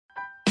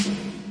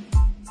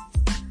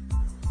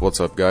What's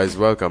up, guys?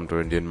 Welcome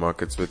to Indian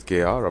Markets with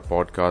KR, a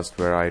podcast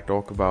where I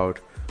talk about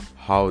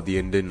how the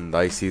Indian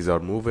indices are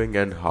moving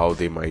and how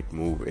they might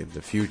move in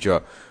the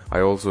future. I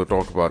also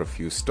talk about a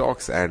few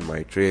stocks and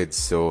my trades.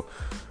 So,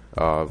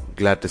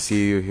 glad to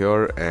see you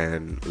here,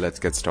 and let's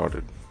get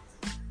started.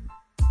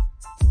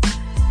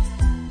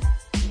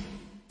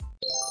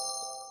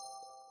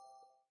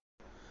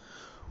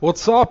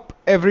 What's up,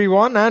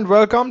 everyone, and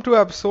welcome to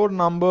episode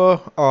number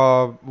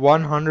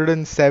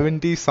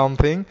 170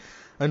 something.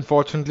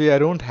 Unfortunately, I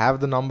don't have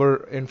the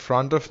number in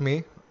front of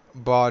me,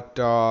 but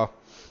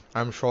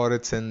I'm sure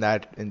it's in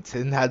that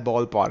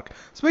ballpark.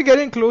 So we're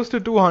getting close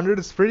to 200.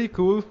 It's pretty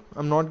cool.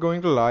 I'm not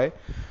going to lie.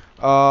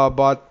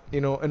 But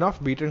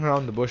enough beating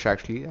around the bush.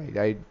 Actually,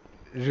 I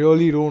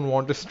really don't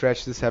want to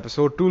stretch this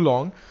episode too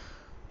long.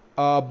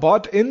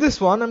 But in this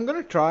one, I'm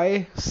going to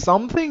try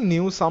something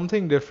new,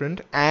 something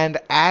different. And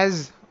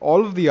as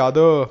all of the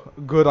other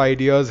good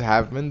ideas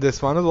have been,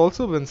 this one has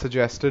also been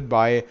suggested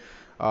by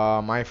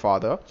my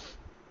father.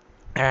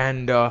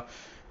 And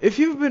if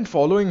you've been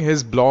following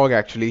his blog,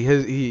 actually,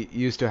 he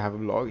used to have a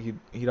blog.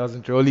 He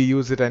doesn't really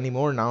use it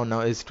anymore now. Now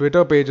his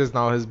Twitter page is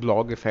now his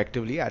blog,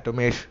 effectively, at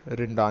Umesh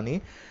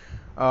Rindani.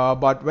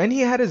 But when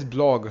he had his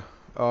blog,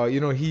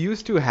 he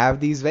used to have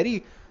these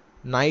very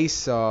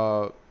nice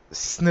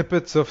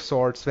snippets of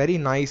sorts, very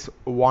nice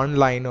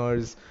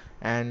one-liners,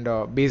 and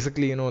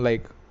basically,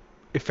 like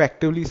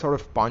effectively sort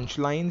of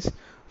punchlines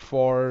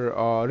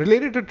for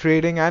related to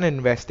trading and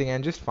investing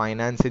and just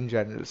finance in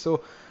general.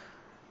 So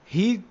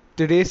he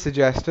today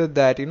suggested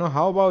that,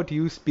 how about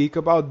you speak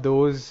about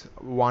those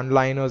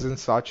one-liners and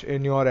such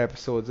in your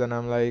episodes? And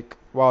I'm like,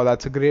 wow,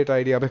 that's a great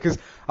idea, because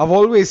I've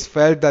always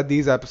felt that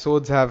these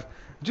episodes have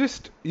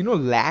just,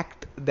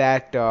 lacked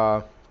that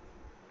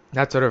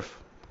sort of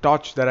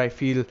touch that I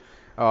feel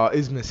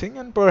is missing,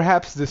 and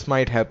perhaps this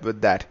might help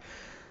with that.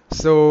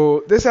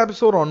 So this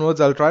episode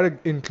onwards, I'll try to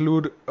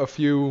include a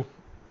few,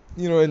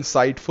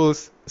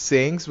 insightful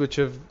sayings which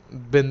have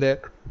been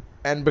there.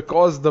 And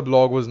because the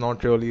blog was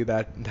not really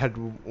that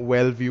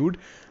well viewed,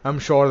 I'm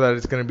sure that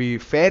it's going to be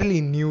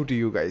fairly new to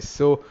you guys.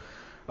 So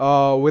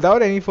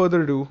without any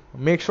further ado,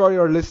 make sure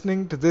you're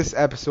listening to this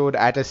episode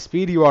at a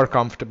speed you are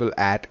comfortable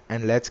at,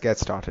 and let's get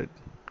started.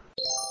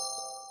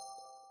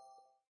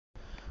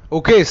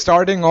 Okay,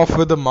 starting off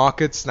with the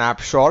market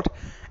snapshot,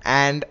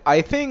 and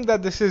I think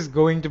that this is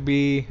going to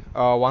be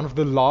one of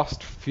the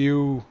last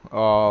few,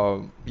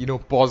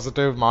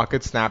 positive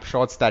market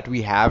snapshots that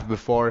we have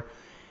before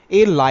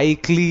a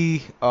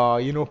likely,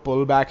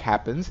 pullback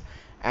happens.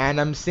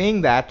 And I'm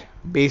saying that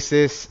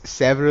basis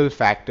several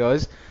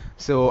factors.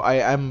 So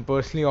I'm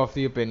personally of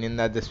the opinion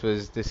that this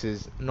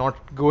is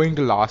not going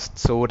to last.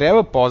 So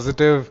whatever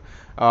positive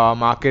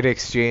market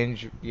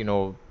exchange,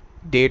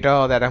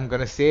 data that I'm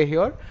gonna say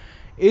here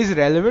is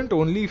relevant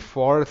only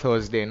for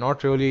Thursday,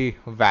 not really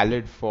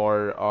valid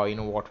for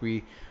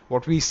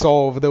what we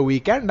saw over the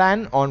weekend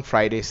and on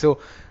Friday. So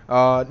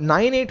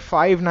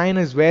 9859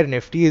 is where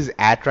Nifty is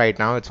at right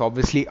now. It's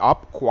obviously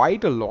up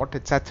quite a lot.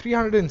 It's at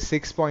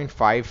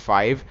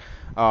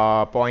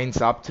 306.55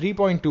 points, up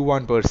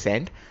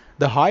 3.21%.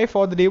 The high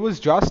for the day was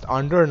just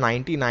under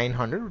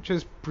 9900, which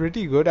is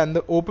pretty good, and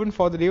the open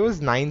for the day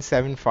was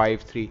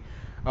 9753.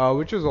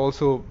 Which is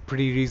also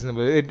pretty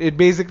reasonable. It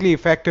basically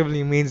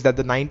effectively means that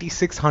the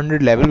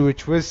 9600 level,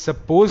 which was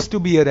supposed to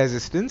be a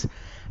resistance,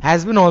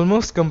 has been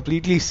almost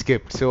completely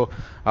skipped. So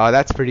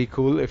that's pretty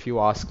cool if you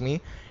ask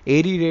me.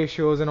 AD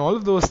ratios and all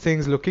of those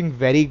things looking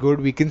very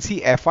good. We can see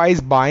FIs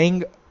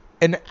buying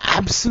an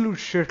absolute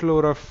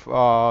shitload of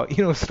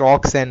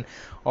stocks and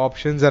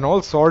options and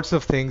all sorts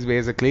of things.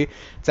 Basically,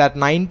 it's at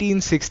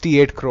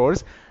 1968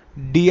 crores.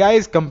 DI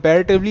is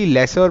comparatively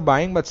lesser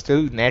buying, but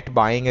still net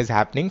buying is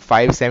happening,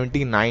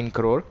 579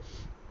 crore.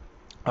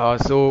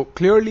 So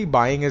clearly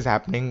buying is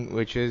happening,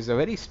 which is a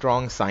very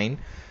strong sign.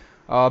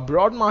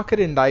 Broad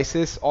market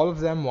indices, all of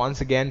them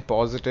once again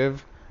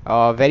positive,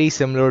 very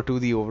similar to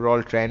the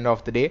overall trend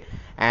of the day.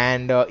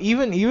 And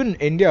even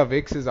India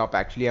VIX is up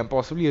actually. I'm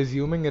possibly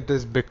assuming it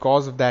is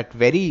because of that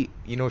very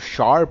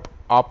sharp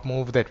up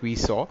move that we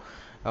saw.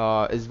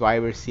 Is why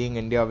we're seeing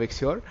India VIX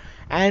here.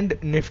 And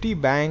Nifty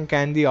Bank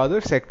and the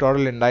other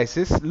sectoral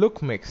indices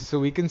look mixed. So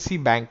we can see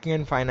banking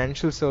and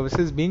financial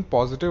services being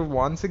positive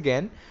once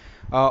again.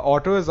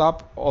 Auto is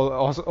up.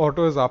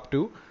 Auto is up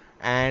too.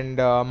 And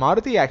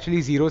Maruti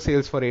actually zero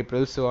sales for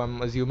April. So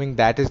I'm assuming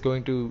that is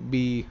going to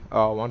be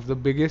one of the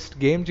biggest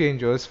game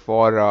changers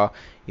for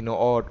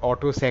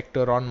auto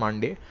sector on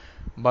Monday.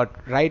 But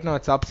right now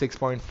it's up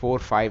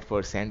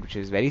 6.45%, which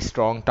is very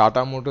strong.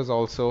 Tata Motors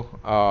also,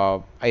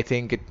 I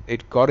think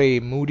it got a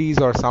Moody's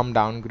or some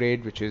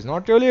downgrade, which is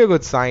not really a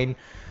good sign.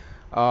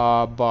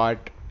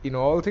 But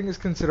all things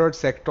considered,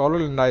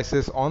 sectoral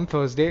indices on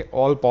Thursday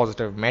all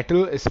positive.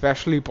 Metal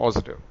especially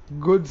positive.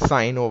 Good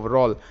sign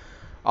overall.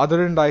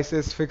 Other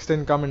indices, fixed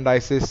income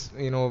indices,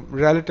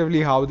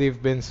 relatively how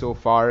they've been so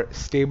far,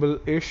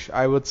 stable-ish,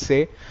 I would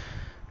say.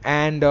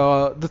 And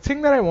the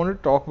thing that I want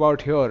to talk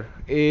about here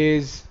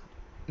is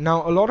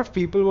Now, a lot of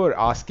people were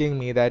asking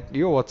me that,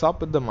 yo, what's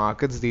up with the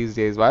markets these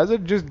days? Why is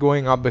it just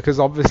going up? Because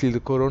obviously the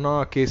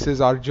corona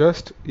cases are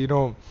just,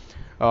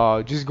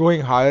 just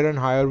going higher and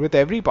higher with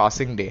every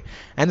passing day.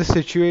 And the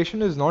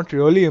situation is not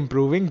really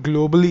improving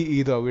globally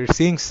either. We're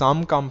seeing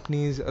some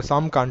companies,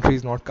 some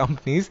countries, not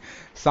companies,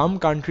 some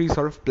countries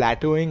sort of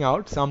plateauing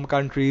out, some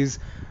countries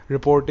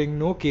reporting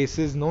no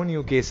cases, no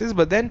new cases,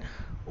 but then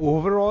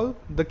overall,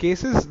 the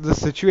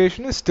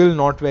situation is still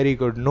not very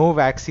good. No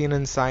vaccine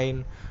in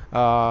sight,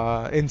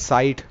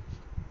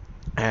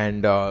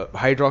 and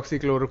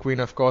hydroxychloroquine,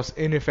 of course,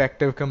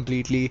 ineffective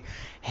completely.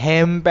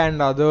 Hemp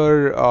and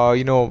other,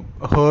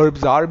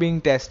 herbs are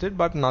being tested,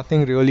 but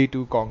nothing really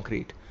too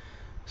concrete.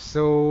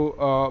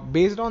 So,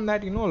 based on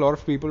that, a lot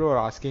of people were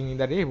asking me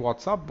that, hey,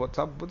 what's up? What's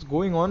up? What's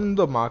going on in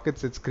the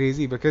markets? It's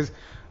crazy because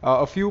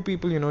a few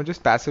people,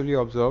 just passively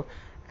observe.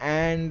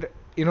 And,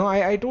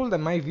 I told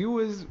them my view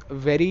is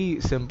very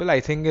simple. I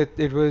think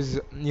it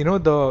was,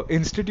 the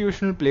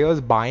institutional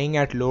players buying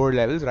at lower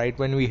levels, right?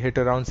 When we hit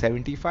around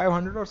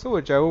 7,500 or so,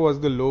 whichever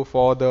was the low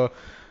for the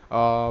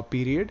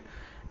period.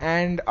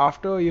 And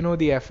after,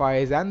 the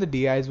FIs and the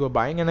DIs were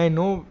buying, and I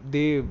know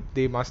they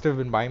must have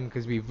been buying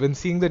because we've been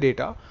seeing the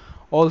data,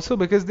 also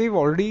because they've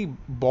already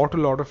bought a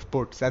lot of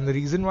puts. And the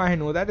reason why I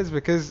know that is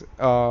because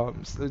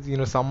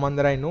someone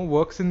that I know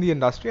works in the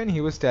industry, and he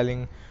was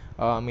telling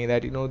me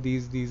that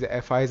these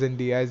FIs and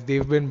DIs,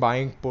 they've been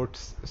buying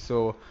puts.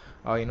 So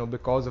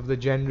because of the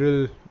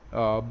general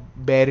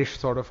bearish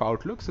sort of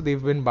outlook, so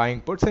they've been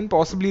buying puts, and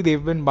possibly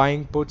they've been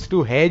buying puts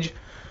to hedge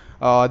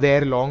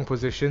their long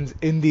positions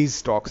in these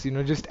stocks,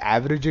 just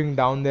averaging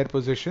down their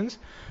positions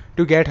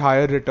to get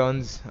higher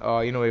returns,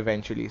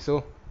 eventually.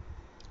 So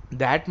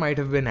that might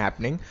have been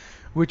happening,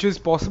 which is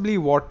possibly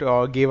what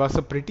gave us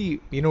a pretty,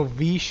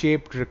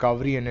 V-shaped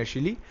recovery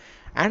initially.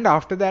 And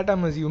after that,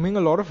 I'm assuming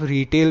a lot of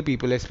retail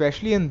people,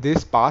 especially in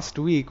this past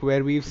week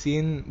where we've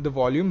seen the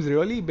volumes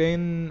really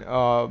been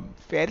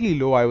fairly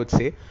low, I would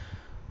say.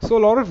 So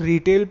a lot of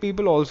retail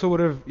people also would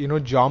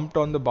have, jumped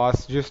on the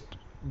bus, just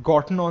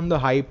gotten on the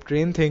hype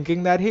train,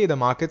 thinking that, hey, the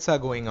markets are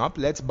going up,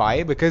 let's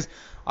buy, because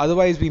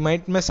otherwise we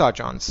might miss our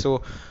chance.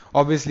 So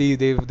obviously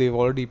they've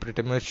already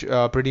pretty much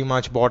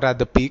bought at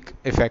the peak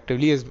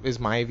effectively, is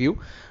my view.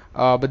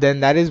 But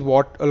then that is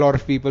what a lot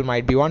of people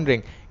might be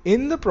wondering.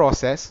 In the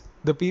process,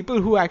 the people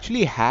who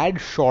actually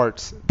had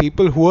shorts,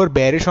 people who were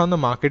bearish on the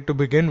market to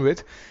begin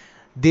with,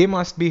 they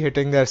must be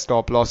hitting their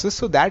stop losses.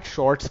 So that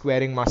short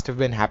squaring must have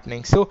been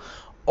happening. So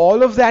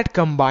all of that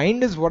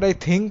combined is what I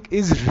think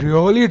is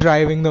really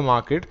driving the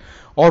market,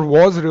 or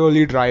was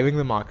really driving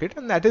the market,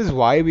 and that is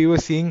why we were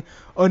seeing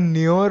a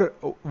near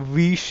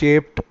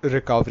V-shaped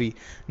recovery.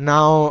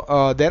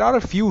 Now, there are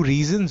a few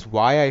reasons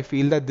why I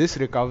feel that this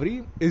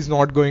recovery is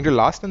not going to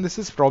last, and this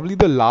is probably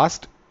the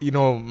last,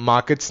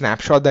 market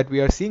snapshot that we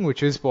are seeing,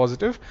 which is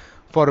positive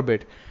for a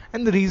bit.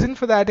 And the reason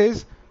for that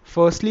is,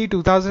 firstly,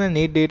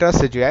 2008 data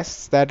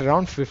suggests that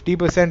around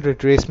 50%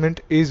 retracement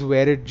is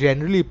where it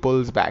generally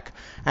pulls back,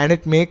 and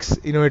it makes,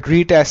 it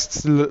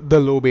retests the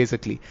low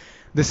basically.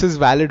 This is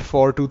valid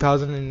for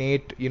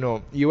 2008,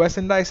 US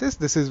indices.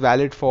 This is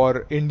valid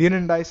for Indian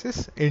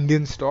indices,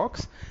 Indian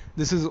stocks.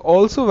 This is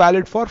also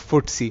valid for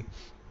FTSE.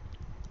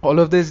 All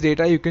of this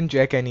data you can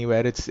check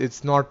anywhere.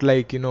 It's not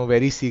like,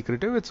 very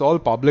secretive. It's all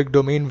public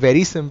domain,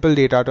 very simple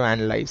data to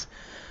analyze.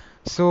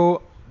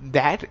 So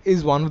that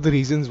is one of the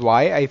reasons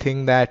why I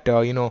think that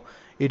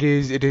it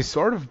is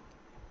sort of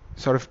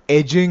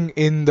edging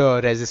in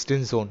the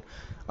resistance zone.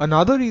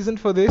 Another reason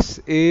for this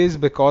is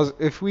because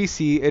if we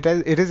see it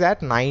is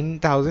at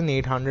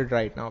 9,800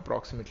 right now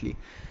approximately,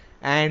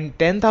 and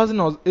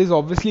 10,000 is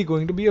obviously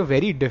going to be a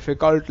very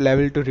difficult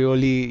level to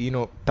really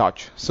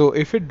touch. So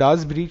if it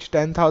does breach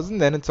 10,000,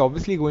 then it's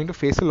obviously going to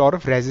face a lot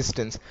of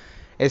resistance,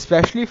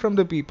 especially from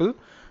the people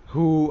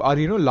who are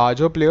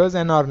larger players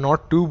and are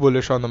not too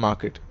bullish on the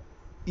market.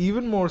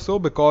 Even more so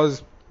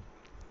because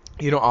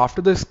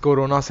after this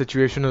corona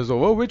situation is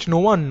over, which no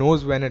one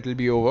knows when it will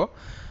be over,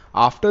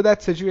 after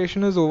that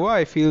situation is over,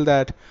 I feel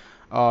that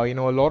a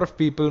lot of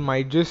people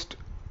might just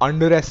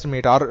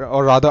underestimate,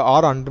 or rather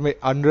are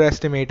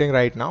underestimating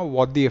right now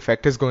what the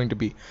effect is going to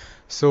be.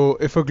 So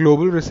if a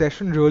global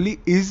recession really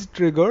is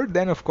triggered,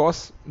 then of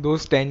course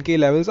those 10k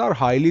levels are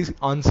highly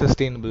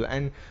unsustainable,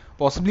 and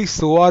possibly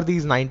so are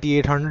these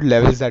 9800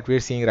 levels that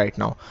we're seeing right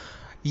now.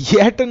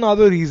 Yet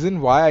another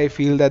reason why I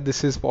feel that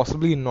this is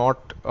possibly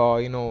not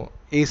a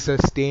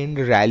sustained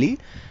rally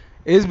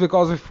is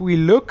because if we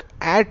look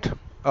at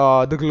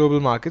the global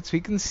markets, we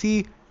can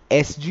see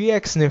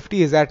SGX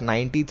Nifty is at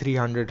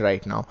 9300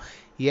 right now.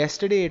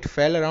 Yesterday it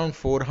fell around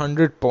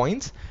 400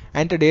 points,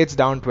 and today it's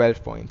down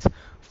 12 points.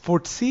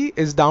 FTSE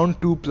is down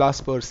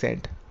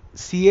 2+%.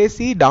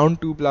 CAC down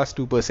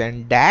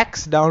 2+2%.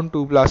 DAX down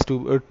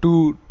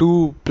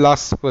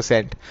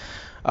 2+%.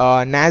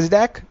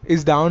 Nasdaq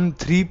is down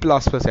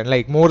 3+%,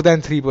 like more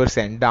than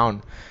 3%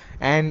 down.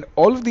 And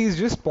all of these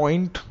just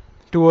point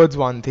towards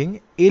one thing: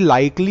 a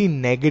likely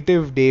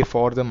negative day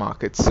for the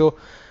markets. So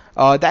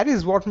That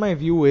is what my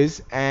view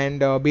is, and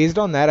based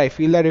on that, I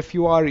feel that if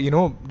you are,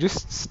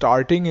 just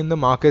starting in the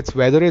markets,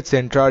 whether it's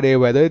intraday,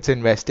 whether it's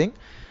investing,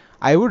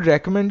 I would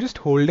recommend just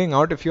holding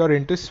out. If you're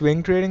into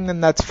swing trading,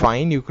 then that's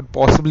fine. You could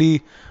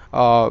possibly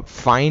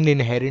find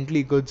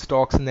inherently good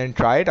stocks and then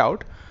try it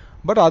out.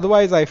 But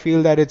otherwise, I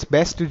feel that it's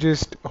best to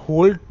just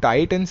hold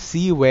tight and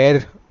see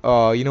where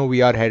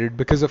we are headed.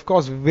 Because of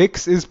course,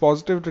 VIX is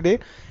positive today.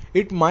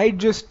 It might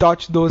just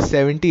touch those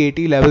 70,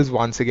 80 levels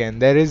once again.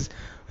 There is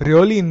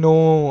really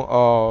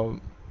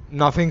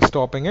nothing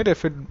stopping it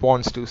if it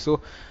wants to. So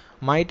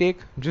my take,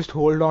 just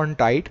hold on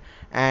tight,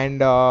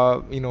 and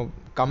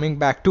coming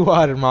back to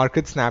our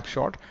market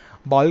snapshot,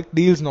 bulk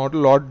deals not a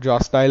lot.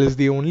 Just Dial is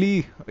the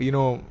only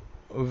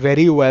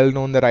very well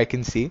known that I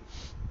can see.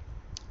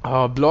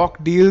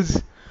 Block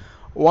deals,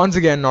 once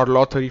again, not a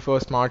lot.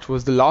 31st March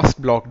was the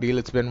last block deal.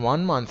 It's been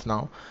 1 month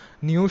now.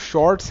 New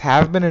shorts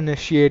have been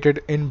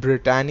initiated in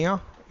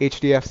Britannia,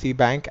 HDFC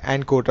Bank,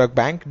 and Kotak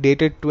Bank,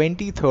 dated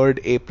 23rd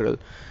April.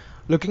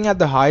 Looking at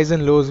the highs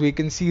and lows, we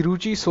can see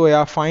Ruchi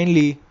Soya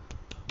finally,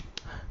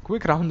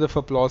 quick rounds of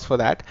applause for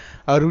that.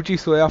 Ruchi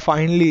Soya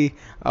finally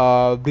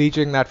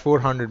breaching that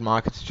 400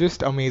 mark. It's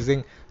just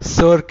amazing.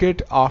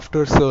 Circuit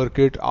after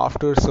circuit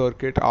after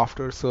circuit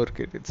after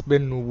circuit. It's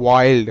been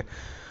wild.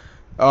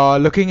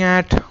 Looking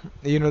at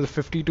the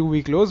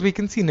 52-week lows, we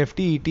can see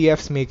Nifty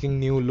ETFs making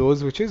new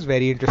lows, which is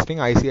very interesting.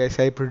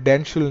 ICICI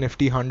Prudential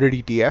Nifty 100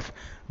 ETF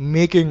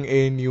making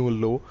a new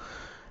low,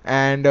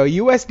 and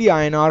USD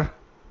INR,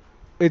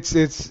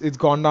 it's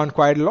gone down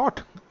quite a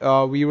lot.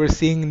 We were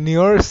seeing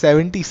near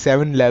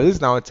 77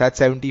 levels. Now it's at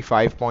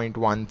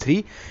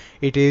 75.13.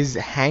 It is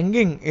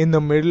hanging in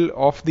the middle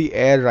of the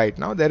air right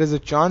now. There is a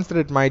chance that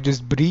it might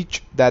just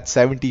breach that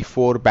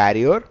 74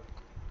 barrier,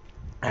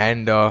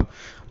 and a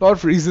lot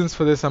of reasons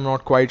for this. I'm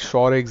not quite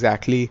sure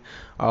exactly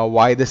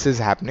why this is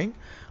happening.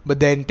 But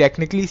then,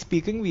 technically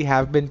speaking, we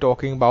have been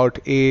talking about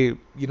a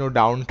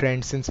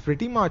downtrend since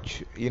pretty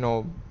much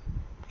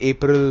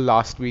April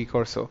last week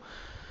or so.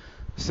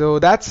 So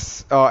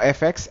that's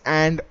FX,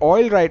 and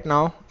oil right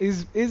now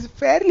is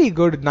fairly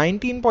good.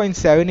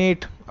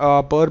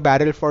 19.78 per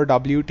barrel for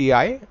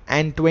WTI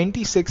and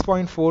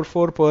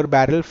 26.44 per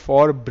barrel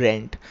for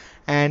Brent.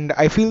 And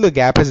I feel the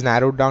gap has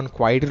narrowed down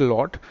quite a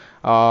lot,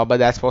 but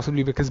that's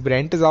possibly because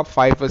Brent is up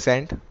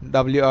 5%,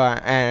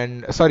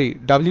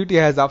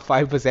 WTI is up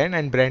 5%,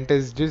 and Brent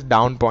is just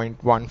down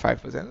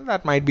 0.15%.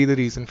 That might be the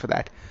reason for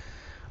that.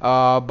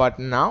 But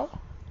now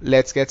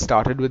let's get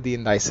started with the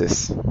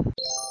indices.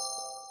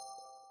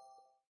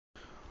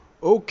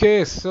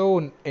 Okay,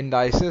 so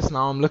indices.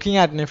 Now I'm looking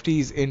at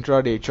Nifty's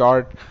intraday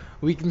chart.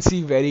 We can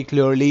see very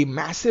clearly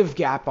massive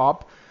gap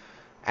up,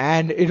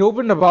 and it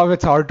opened above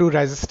its R2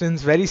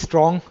 resistance, very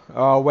strong,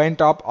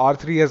 went up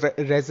R3 as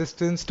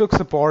resistance, took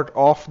support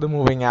off the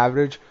moving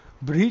average,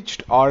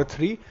 breached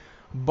R3,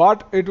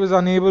 but it was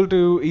unable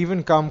to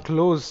even come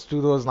close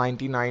to those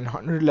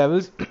 9900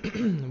 levels,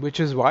 which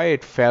is why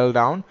it fell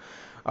down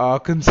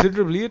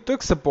considerably. It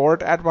took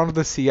support at one of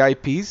the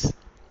CIPs.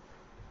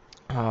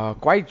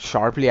 Quite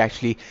sharply,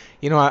 actually.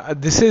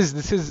 This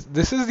is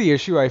the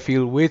issue I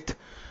feel with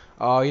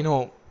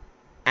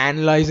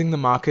analyzing the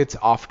markets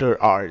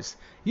after hours.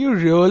 You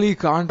really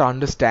can't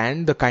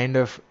understand the kind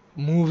of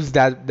moves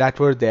that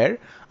were there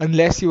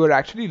unless you were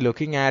actually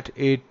looking at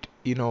it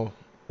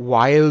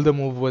while the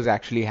move was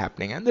actually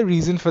happening. And the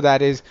reason for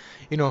that is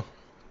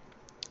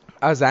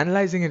I was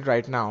analyzing it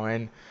right now,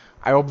 and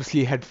I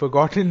obviously had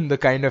forgotten the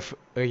kind of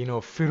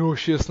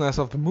ferociousness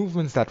of the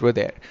movements that were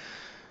there.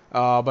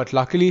 But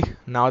luckily,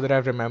 now that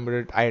I've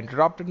remembered it, I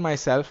interrupted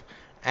myself,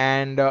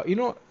 and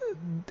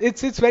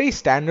it's very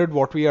standard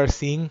what we are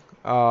seeing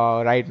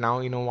right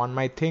now. One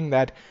might think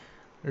that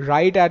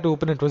right at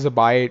open it was a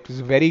buy. It was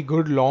a very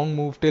good long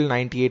move till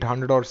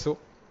 9800 or so.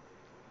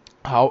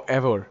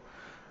 However,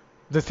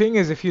 the thing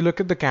is, if you look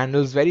at the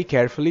candles very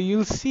carefully,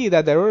 you'll see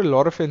that there were a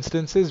lot of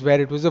instances where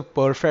it was a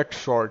perfect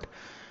short.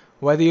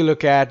 Whether you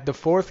look at the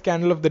fourth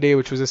candle of the day,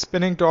 which was a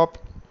spinning top,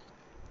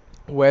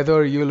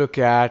 whether you look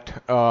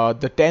at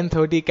the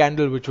 10:30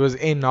 candle, which was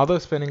another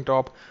spinning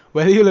top,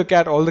 whether you look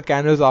at all the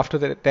candles after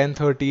the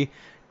 10:30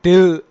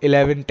 till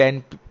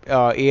 11:10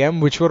 a.m.,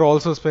 which were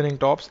also spinning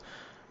tops,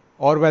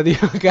 or whether you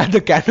look at the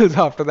candles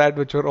after that,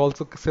 which were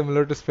also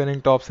similar to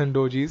spinning tops and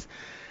dojis,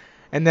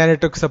 and then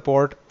it took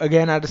support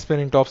again at a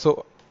spinning top.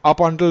 So up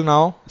until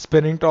now,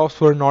 spinning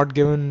tops were not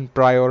given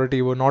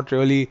priority, were not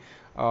really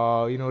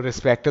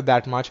respected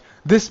that much.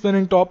 This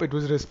spinning top, it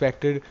was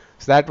respected,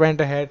 so that went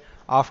ahead.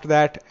 After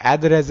that, at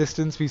the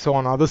resistance, we saw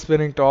another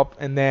spinning top,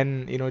 and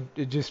then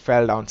it just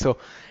fell down. So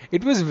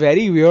it was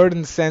very weird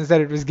in the sense that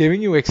it was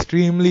giving you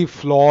extremely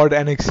flawed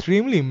and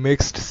extremely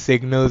mixed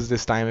signals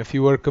this time. If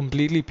you were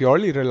completely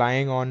purely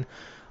relying on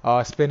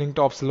spinning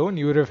tops alone,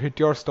 you would have hit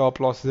your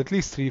stop losses at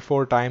least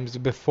 3-4 times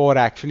before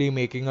actually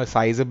making a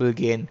sizable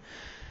gain.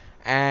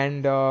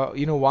 And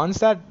once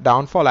that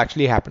downfall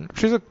actually happened,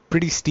 which is a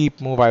pretty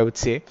steep move, I would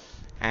say.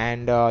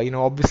 And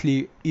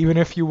obviously, even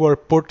if you were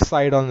put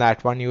side on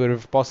that one, you would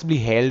have possibly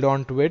held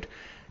on to it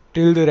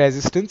till the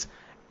resistance.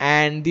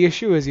 And the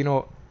issue is,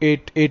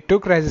 it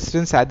took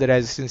resistance at the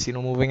resistance,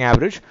 moving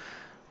average,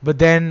 but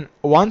then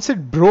once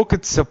it broke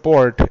its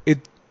support, it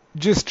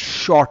just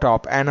shot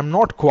up, and I'm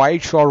not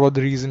quite sure what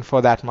the reason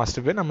for that must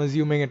have been. I'm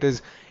assuming it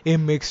is a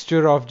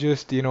mixture of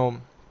just, a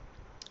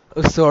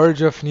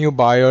surge of new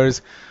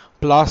buyers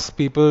plus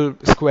people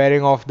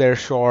squaring off their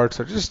shorts,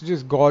 or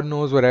just God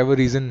knows whatever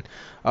reason,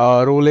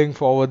 rolling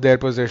forward their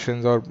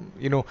positions, or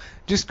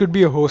just could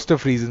be a host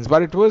of reasons.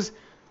 But it was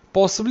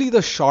possibly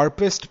the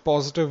sharpest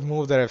positive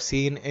move that I've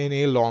seen in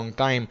a long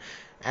time,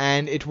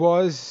 and it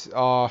looks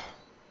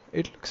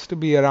to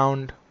be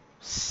around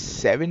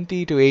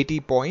 70 to 80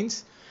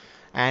 points,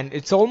 and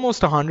it's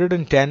almost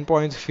 110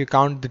 points if you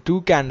count the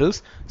two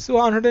candles. So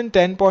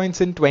 110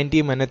 points in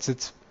 20 minutes,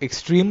 it's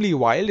extremely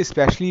wild,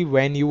 especially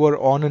when you were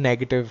on a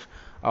negative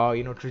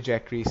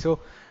trajectory. So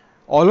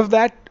all of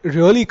that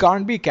really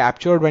can't be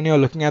captured when you're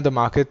looking at the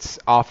markets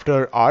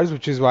after hours,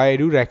 which is why I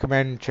do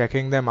recommend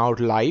checking them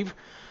out live.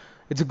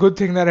 It's a good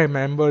thing that I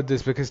remembered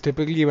this, because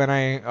typically when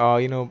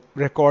I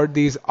record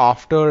these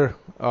after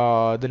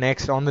on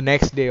the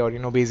next day,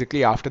 or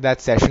basically after that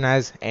session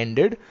has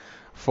ended,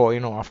 for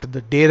after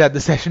the day that the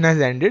session has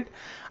ended,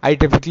 I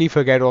typically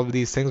forget all of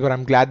these things, but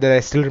I'm glad that I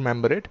still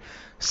remember it.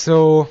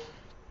 So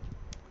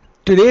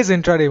today's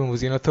intraday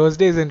moves,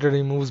 Thursday's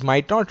intraday moves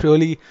might not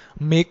really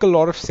make a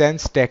lot of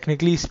sense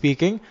technically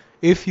speaking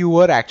if you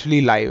were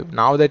actually live.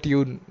 Now that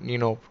you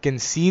can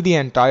see the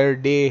entire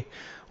day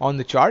on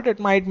the chart, it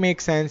might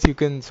make sense. You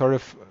can sort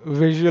of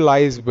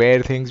visualize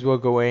where things were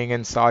going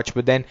and such,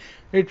 but then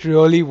it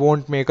really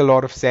won't make a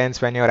lot of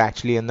sense when you're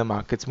actually in the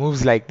markets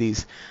moves like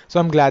these. So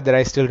I'm glad that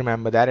I still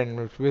remember that, and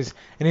it was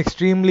an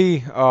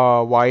extremely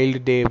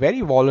wild day,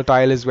 very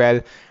volatile as well,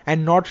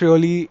 and not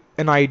really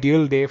an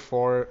ideal day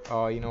for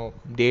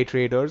day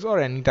traders or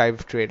any type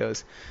of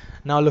traders.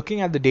 Now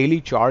looking at the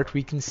daily chart,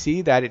 we can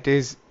see that it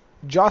is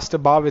just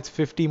above its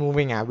 50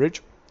 moving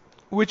average,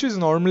 which is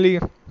normally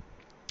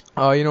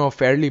a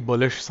fairly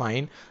bullish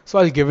sign. So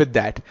I'll give it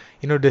that.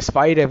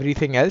 Despite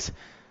everything else,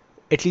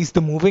 at least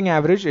the moving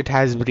average it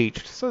has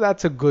breached. So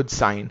that's a good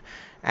sign.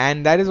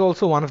 And that is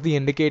also one of the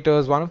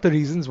indicators, one of the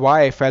reasons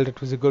why I felt it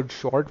was a good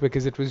short,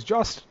 because it was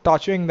just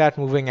touching that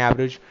moving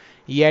average,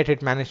 yet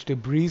it managed to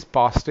breeze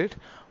past it.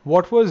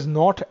 What was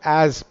not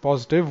as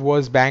positive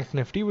was Bank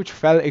Nifty, which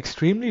fell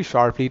extremely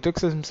sharply, took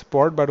some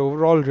support, but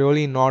overall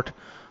really not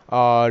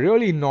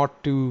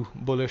too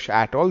bullish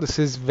at all. This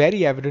is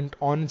very evident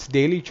on its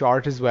daily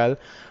chart as well,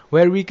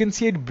 where we can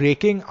see it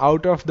breaking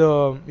out of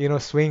the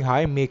swing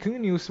high, making a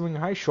new swing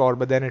high, sure,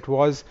 but then it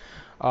was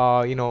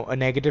a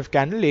negative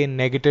candle, a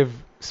negative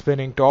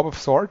spinning top of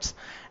sorts,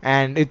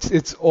 and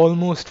it's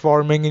almost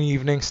forming an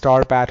evening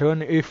star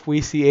pattern if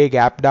we see a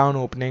gap down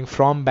opening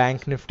from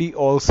Bank Nifty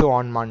also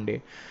on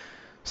Monday.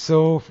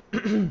 So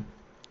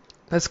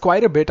that's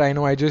quite a bit. I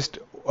know I just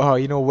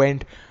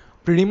went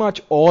pretty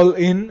much all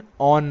in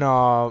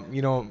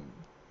on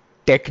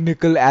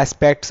technical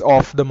aspects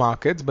of the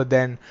markets, but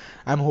then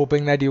I'm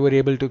hoping that you were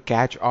able to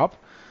catch up,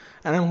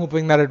 and I'm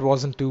hoping that it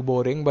wasn't too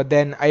boring. But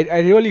then I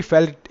really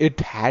felt it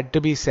had to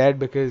be said,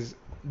 because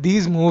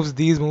these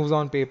moves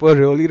on paper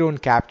really don't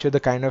capture the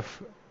kind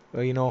of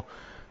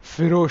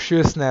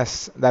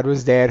ferociousness that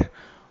was there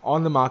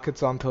on the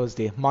markets on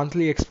Thursday.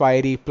 Monthly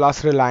expiry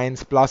plus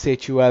Reliance plus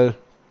HUL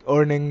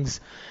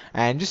earnings,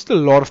 and just a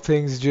lot of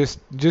things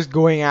just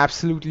going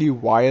absolutely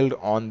wild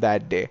on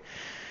that day.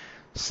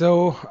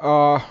 So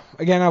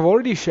again, I've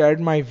already shared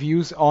my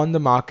views on the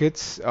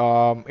markets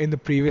in the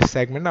previous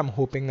segment. I'm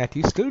hoping that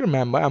you still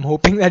remember. I'm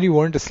hoping that you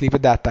weren't asleep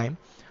at that time.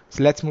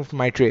 So let's move to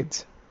my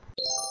trades.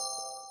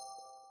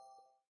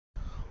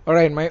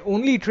 Alright, my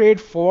only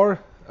trade for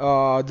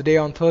the day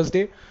on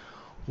Thursday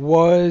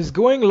was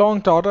going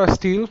long Tata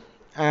Steel,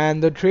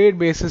 and the trade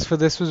basis for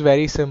this was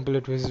very simple.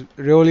 It was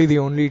really the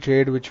only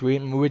trade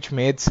which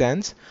made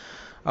sense.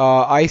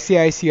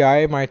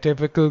 ICICI, my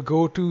typical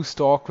go-to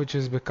stock, which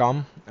has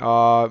become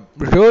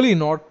really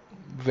not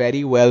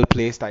very well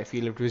placed. I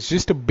feel it was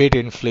just a bit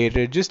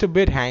inflated, just a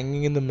bit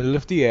hanging in the middle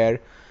of the air,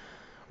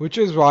 which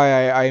is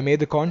why I made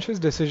the conscious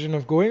decision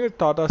of going with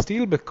Tata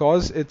Steel,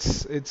 because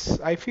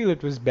I feel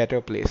it was better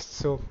placed.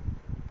 So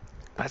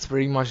that's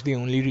pretty much the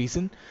only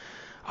reason.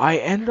 I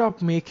ended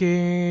up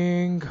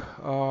making.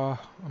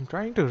 I'm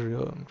trying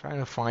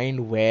to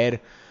find where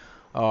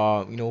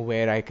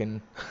where I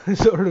can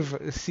sort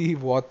of see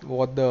what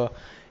the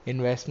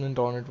investment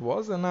on it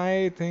was, and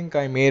I think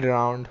I made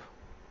around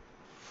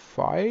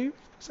 5%.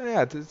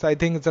 Yeah, I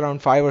think it's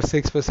around 5 or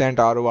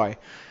 6% ROI.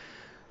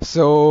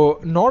 So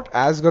not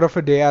as good of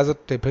a day as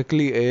it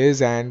typically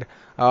is, and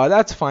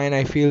that's fine.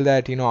 I feel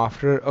that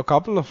after a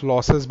couple of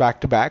losses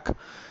back to back,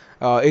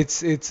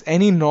 it's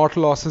any not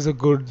loss is a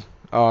good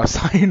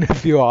sign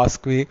if you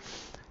ask me.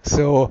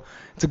 So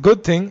it's a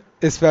good thing,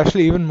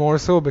 especially even more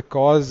so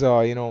because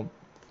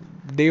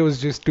day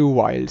was just too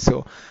wild.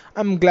 So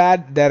I'm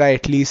glad that I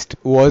at least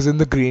was in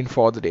the green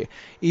for the day,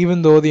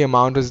 even though the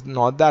amount is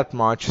not that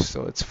much,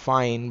 so it's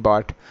fine.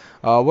 But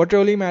what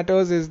really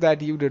matters is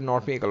that you did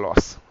not make a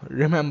loss.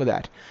 Remember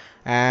that.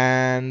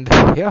 And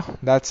yeah,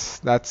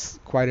 that's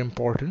quite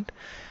important.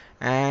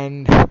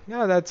 And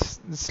yeah,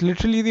 it's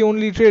literally the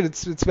only trade.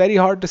 It's very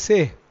hard to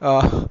say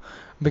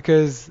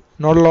because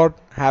not a lot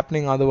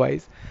happening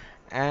otherwise.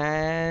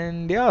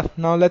 And yeah,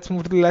 now let's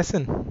move to the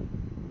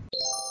lesson.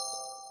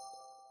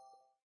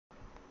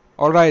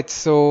 All right,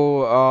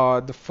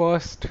 so the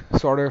first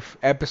sort of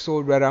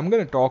episode where I'm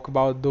going to talk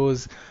about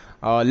those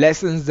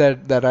lessons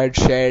that I'd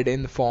shared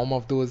in the form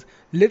of those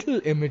little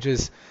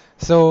images.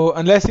 So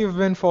unless you've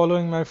been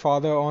following my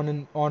father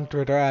on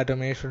Twitter at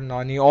Amesh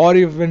Nani, or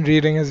you've been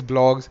reading his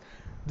blogs,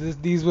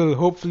 these will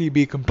hopefully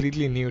be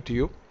completely new to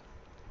you.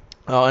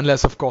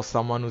 Unless, of course,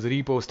 someone who's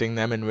reposting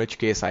them, in which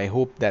case I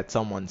hope that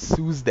someone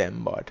sues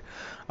them, but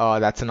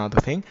that's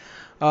another thing.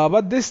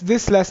 But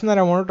this lesson that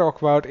I want to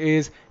talk about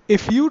is,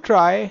 if you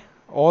try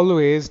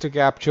always to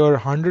capture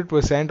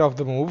 100% of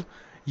the move,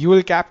 you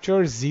will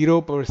capture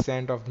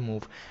 0% of the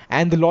move.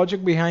 And the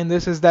logic behind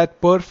this is that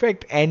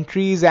perfect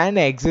entries and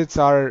exits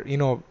are,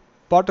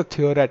 but a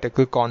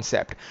theoretical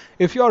concept.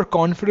 If you are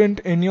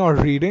confident in your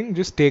reading,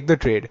 just take the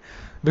trade,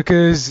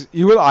 because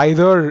you will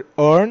either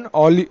earn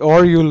or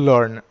you'll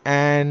learn.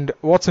 And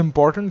what's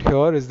important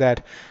here is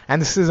that,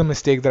 and this is a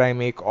mistake that I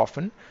make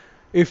often,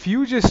 if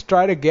you just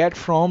try to get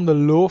from the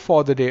low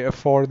for the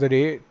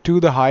day to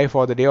the high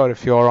for the day, or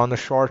if you're on the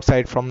short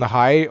side from the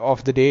high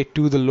of the day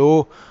to the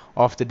low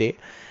of the day,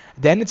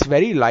 then it's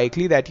very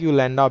likely that you'll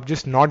end up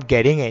just not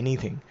getting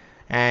anything.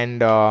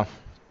 And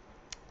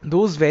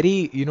those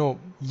very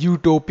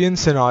utopian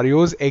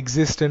scenarios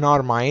exist in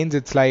our minds.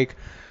 It's like,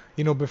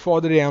 before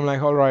the day I'm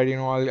like, all right,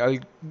 I'll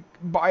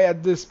buy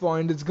at this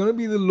point, it's gonna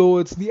be the low,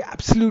 it's the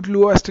absolute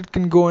lowest it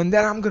can go, and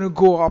then I'm gonna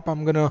go up,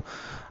 I'm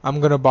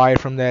gonna buy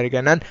from there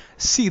again. And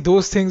see,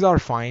 those things are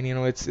fine.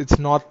 It's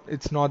not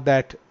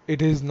that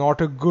it is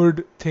not a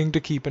good thing to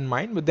keep in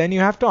mind, but then you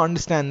have to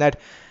understand that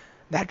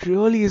that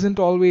really isn't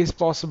always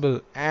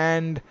possible.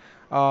 And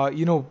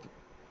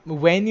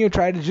when you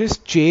try to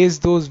just chase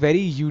those very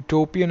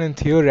utopian and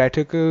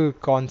theoretical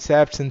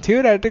concepts and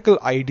theoretical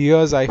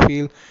ideas, I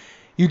feel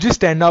you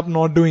just end up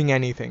not doing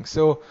anything.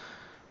 So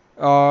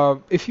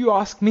if you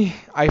ask me,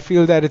 I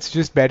feel that it's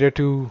just better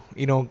to,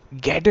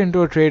 get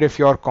into a trade if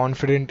you're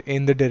confident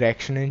in the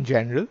direction in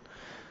general.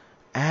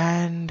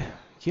 And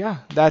yeah,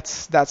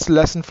 that's the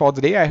lesson for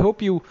the day. I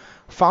hope you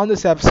found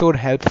this episode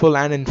helpful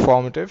and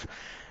informative.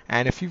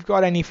 And if you've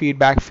got any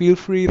feedback, feel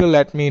free to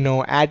let me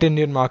know at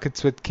Indian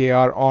Markets with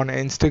KR on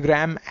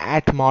Instagram,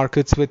 at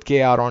Markets with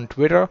KR on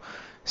Twitter.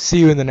 See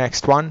you in the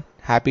next one.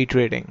 Happy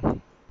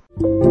trading.